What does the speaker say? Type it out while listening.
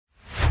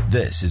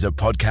This is a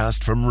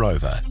podcast from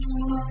Rover.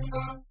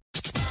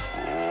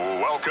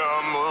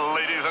 Welcome,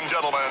 ladies and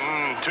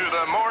gentlemen, to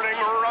the Morning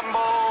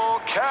Rumble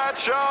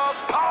Catch-Up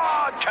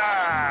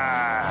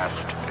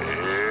Podcast.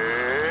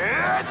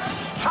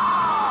 It's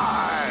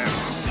time!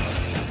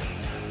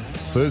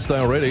 Thursday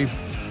already,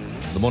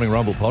 the Morning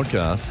Rumble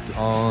Podcast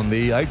on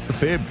the 8th of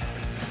Feb.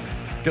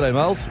 G'day,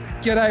 Miles.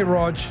 G'day,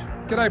 Rog.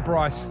 G'day,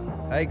 Bryce.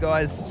 Hey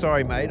guys,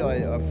 sorry mate,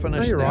 I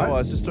finished you're now. right. I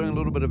was just doing a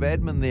little bit of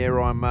admin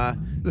there. I'm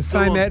The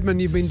still same on- admin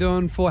you've been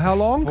doing for how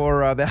long?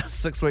 for about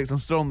 6 weeks. I'm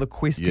still on the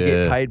quest to Yeah.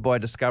 get paid by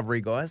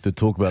Discovery, guys. Did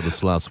talk about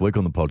this last week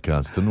on the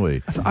podcast, didn't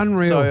we? It's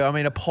unreal. So I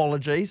mean,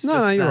 apologies.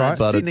 No, you're right.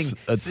 But Sending,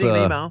 it's, sending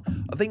an uh, email.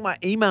 I think my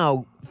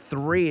email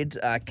thread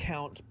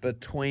count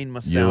between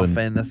myself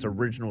and this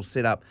original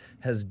setup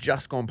has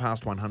just gone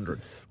past 100.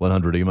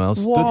 100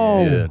 emails.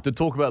 Whoa. Did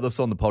talk about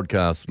this on the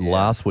podcast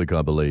last week,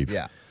 I believe.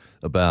 Yeah.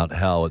 About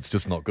how it's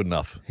just not good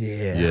enough.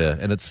 Yeah. Yeah,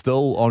 and it's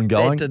still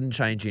ongoing. That didn't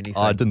change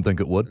anything. I didn't think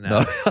it would.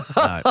 No.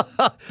 No.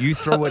 You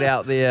threw it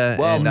out there,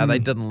 Well, and they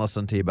didn't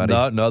listen to you, buddy.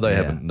 No, they Yeah.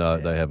 haven't. No,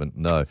 they haven't.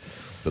 No.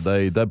 But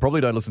they probably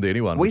don't listen to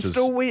anyone. We which is-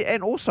 still,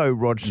 and also,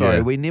 Rog, sorry,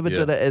 Yeah, we never yeah.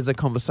 did it as a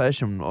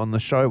conversation on the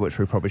show, which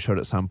we probably should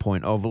at some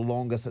point, of the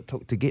longest it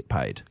took to get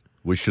paid.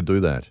 We should do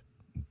that.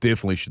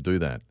 Definitely should do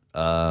that.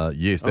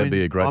 Yes, that'd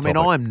be a great topic.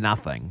 I'm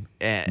nothing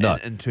No.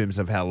 in terms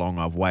of how long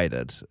I've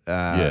waited.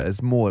 Yeah.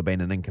 It's more been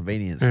an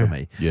inconvenience for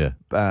me. Yeah.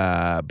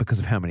 Because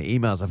of how many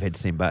emails I've had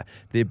to send, but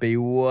there'd be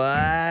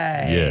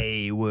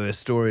way worse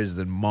stories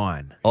than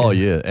mine. Oh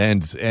yeah,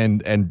 and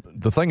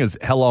the thing is,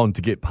 how long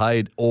to get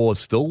paid or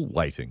still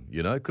waiting?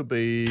 You know, it could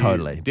be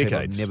Totally. People have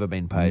decades. never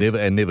been paid.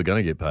 Never going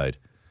to get paid.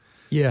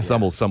 yeah.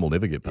 Some will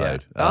never get Yeah.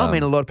 paid. I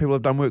mean, a lot of people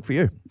have done work for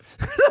you.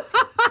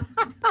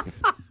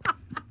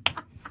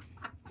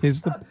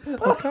 Here's the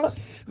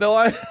podcast.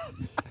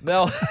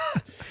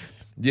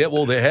 Yeah,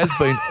 well, there has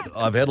been.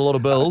 I've had a lot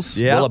of bills.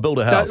 Yeah. Well, I built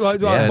a house. Right,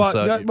 and right,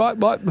 so right, right,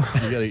 right.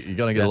 you're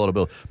going to get a lot of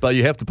bills, but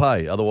you have to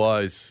pay.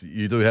 Otherwise,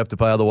 you do have to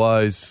pay.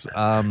 Otherwise,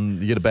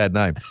 you get a bad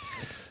name.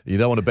 You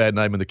don't want a bad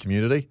name in the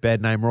community.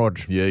 Bad name, Rog.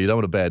 Yeah, you don't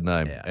want a bad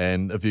name. Yeah.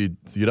 And if you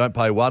don't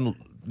pay one,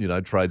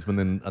 tradesman,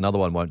 then another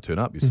one won't turn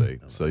up. You see,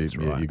 so you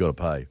right. got to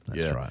pay. That's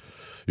yeah. right.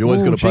 You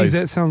always Oh, got to pay. geez,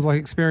 that sounds like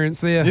experience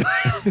there.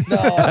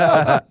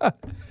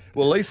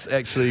 Well, Lise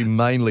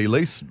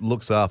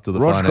looks after the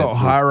Rod's got finances.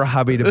 to hire a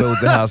hubby to build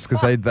the house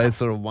because they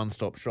sort of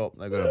one-stop shop.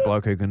 They've got a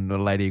bloke a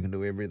lady who can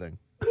do everything.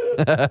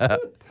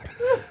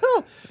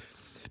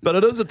 But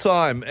it is a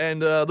time,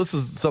 and this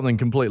is something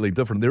completely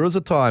different. There is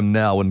a time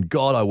now, and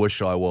God, I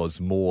wish I was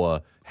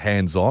more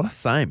hands-on.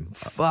 Same.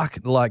 Fuck,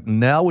 like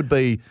now would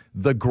be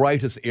the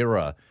greatest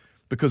era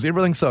because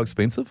everything's so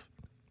expensive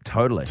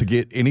Totally. to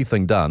get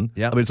anything done.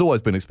 Yeah. I mean, it's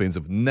always been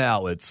expensive.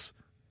 Now it's,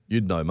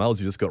 you'd know, Miles,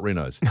 you just got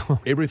renos.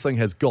 Everything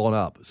has gone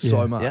up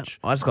so Yeah. much.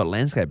 I just got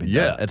landscaping.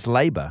 Yeah. done. It's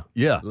labour.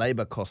 Yeah.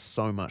 Labour costs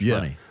so much Yeah,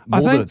 money.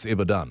 more than think- it's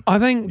ever done. I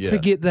think to Yeah.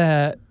 get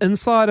the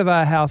inside of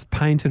our house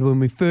painted when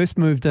we first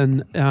moved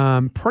in,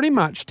 pretty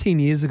much 10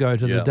 years ago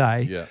to the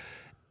day, Yeah.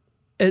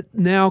 it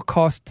now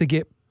costs to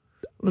get.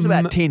 It was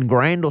about 10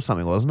 grand or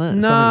something, wasn't it?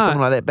 Nah.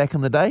 Something like that back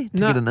in the day to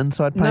get an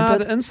inside No,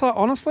 painted? the inside,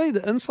 honestly,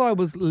 the inside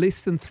was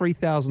less than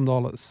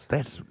 $3,000.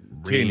 That's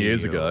 10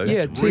 years ago.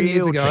 Yeah, That's 10 years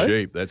real ago.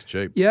 Cheap, that's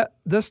cheap. Yeah,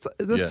 this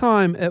Yeah.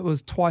 time it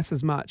was twice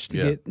as much to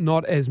Yeah. get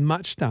not as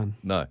much done.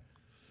 No.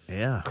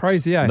 Yeah.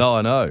 Crazy, eh? No,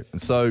 I know.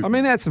 And so, I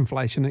mean, that's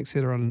inflation,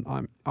 etc., and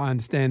I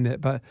understand that.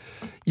 But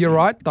you're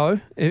right, though.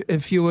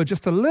 If you were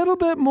just a little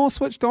bit more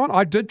switched on,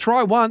 I did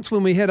try once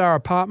when we had our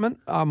apartment.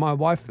 My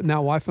wife and I,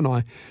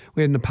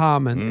 we had an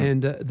apartment,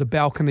 and the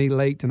balcony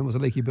leaked, and it was a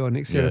leaky building,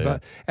 etc. Yeah,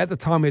 But at the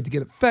time, we had to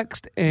get it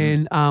fixed,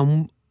 and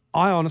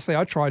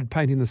I tried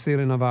painting the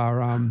ceiling of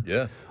our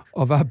yeah,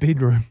 of our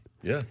bedroom.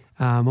 yeah.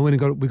 I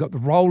went and we got the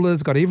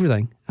rollers, got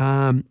everything,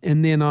 and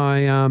then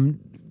I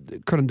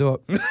couldn't do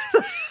it,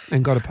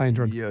 and got a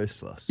painter.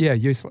 Useless. Yeah,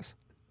 useless.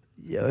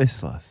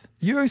 Useless.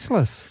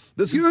 Useless.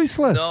 This-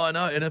 Useless. No, I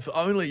know. And if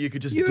only you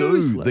could just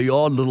Useless. do the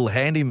odd little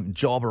handy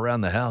job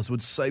around the house, it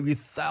would save you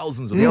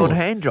thousands of The old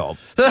dollars. hand job.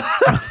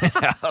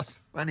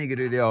 Funny you could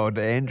do the old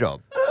hand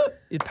job.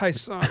 You'd pay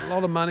a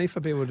lot of money for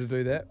people to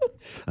do that.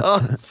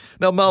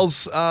 Now,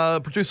 Mel's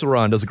producer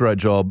Ryan does a great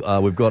job.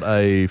 We've got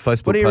a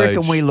Facebook What do you page.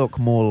 reckon we look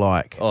more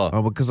like?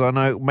 Oh. Because I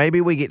know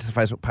maybe we get to the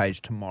Facebook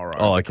page tomorrow.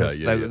 Oh, okay, because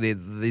yeah,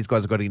 these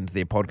guys have got into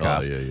their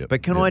podcast. Oh, yeah.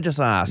 But can Yeah. I just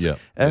ask, Yeah,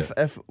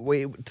 if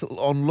we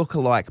on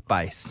lookalike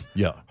base,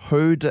 Yeah.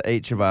 who do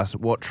each of us,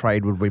 what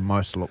trade would we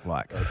most look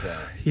like?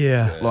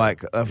 Yeah.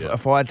 Like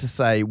if I had to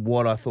say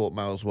what I thought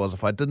Miles was,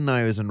 if I didn't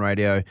know he was in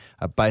radio,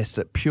 I based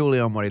it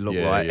purely on what he looked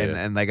Yeah, like, yeah.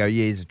 and they go,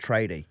 yeah, he's a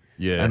tradie.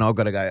 Yeah. And I've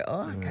got to go,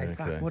 oh, okay,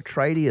 fuck, what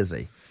tradie is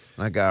he?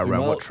 And I go, So, right,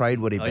 Mel, what trade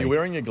would he Are be? you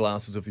wearing your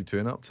glasses if you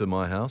turn up to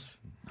my house?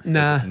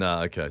 Nah. No,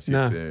 okay. So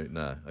No.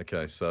 no,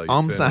 okay. So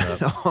I'm turn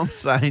saying, up. I'm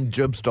saying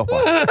jib stopper.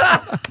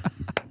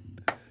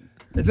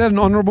 Is that an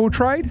honourable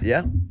trade?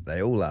 Yeah,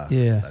 they all are.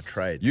 Yeah. They're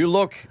trades. You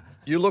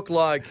look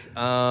like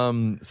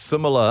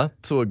similar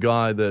to a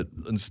guy that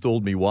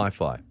installed me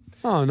Wi-Fi.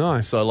 Oh,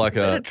 nice. So like is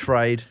that a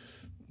trade?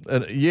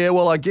 yeah,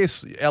 well, I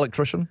guess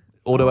electrician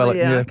Auto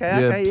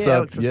Okay,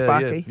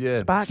 Sparky. Yeah.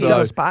 Sparky. So-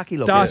 Does Sparky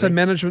look Data at?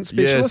 management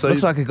specialist. so-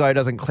 Looks like a guy who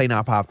doesn't clean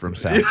up after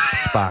himself.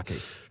 Sparky.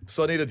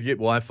 So I needed to get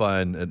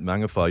Wi-Fi at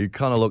Mangawhai. You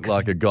kind of look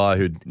like a guy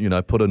who'd,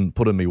 put in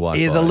me Wi-Fi.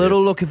 He has a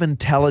little look of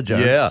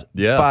intelligence.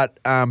 Yeah. But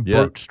Yeah.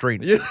 brute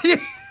strength.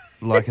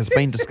 Like has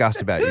been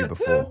discussed about you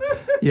before.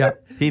 Yeah,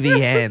 Heavy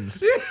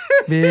hands.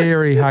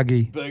 very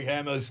huggy. Big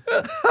hammers.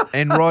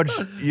 And Rog,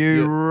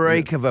 you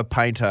reek of a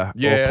painter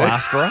Yeah. or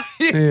plasterer.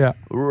 Yeah,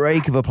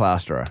 Reek of a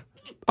plasterer.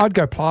 I'd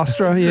go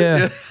plasterer.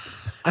 Yeah,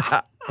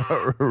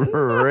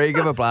 Reek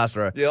of a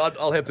plasterer. Yeah,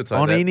 I'll have to take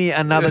On that.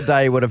 another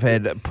day would have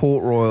had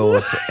Port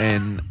Royals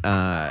and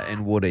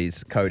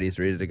Woodies, Cody's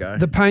ready to go.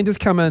 the painters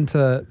come in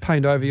to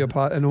paint over your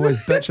part and always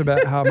bitch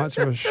about how much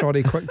of a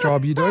shoddy quick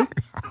job you do,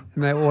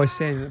 and they're always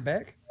sanding it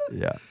back.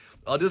 Yeah.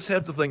 I just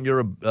have to think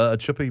you're a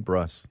chippy,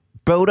 Bryce.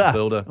 Builder.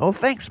 Builder. Oh,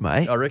 thanks,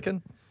 mate. I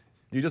reckon.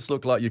 You just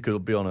look like you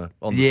could be on the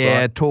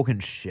Yeah, site. talking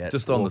shit.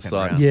 Just on the walking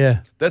site. around. Yeah.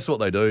 That's what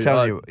they do.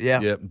 Tell you,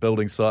 yeah.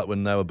 building site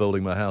when they were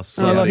building my house.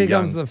 Oh, look, Somebody here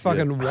comes young. the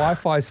fucking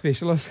Wi-Fi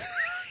specialist.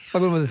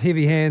 Look at him with his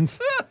heavy hands.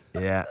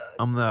 Yeah,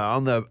 I'm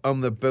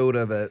the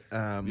builder that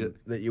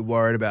that you're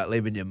worried about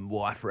leaving your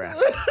wife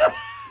around.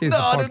 Here's No,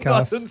 the I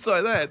podcast. didn't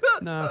say that.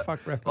 No,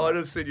 fuck rap. I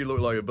just said you look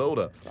like a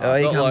builder. Oh,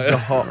 here Not comes like- the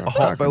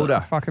hot builder.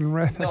 Fucking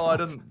rap. No, I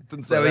didn't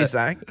say So that. he's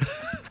saying.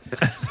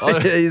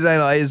 He's saying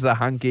like he's the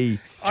hunky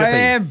chippy. I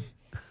am.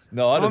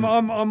 No, I didn't.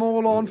 I'm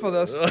all on for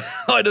this.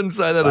 I didn't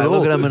say that Hey, at all.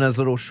 look at him in his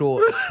little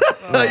shorts.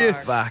 Yeah.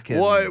 Fucking.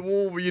 Why?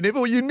 Well, you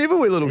never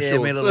wear little Yeah,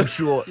 shorts. me little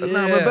short. No,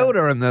 I'm Yeah. a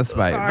builder in this,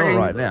 mate. Not Fucking-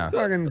 right now.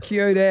 Fucking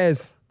cute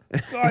as.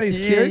 God, he's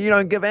Yeah, cute. you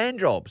don't give hand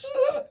jobs.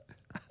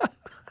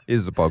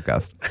 Here's the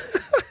podcast.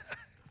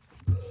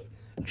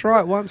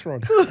 Try it once,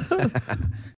 Rod.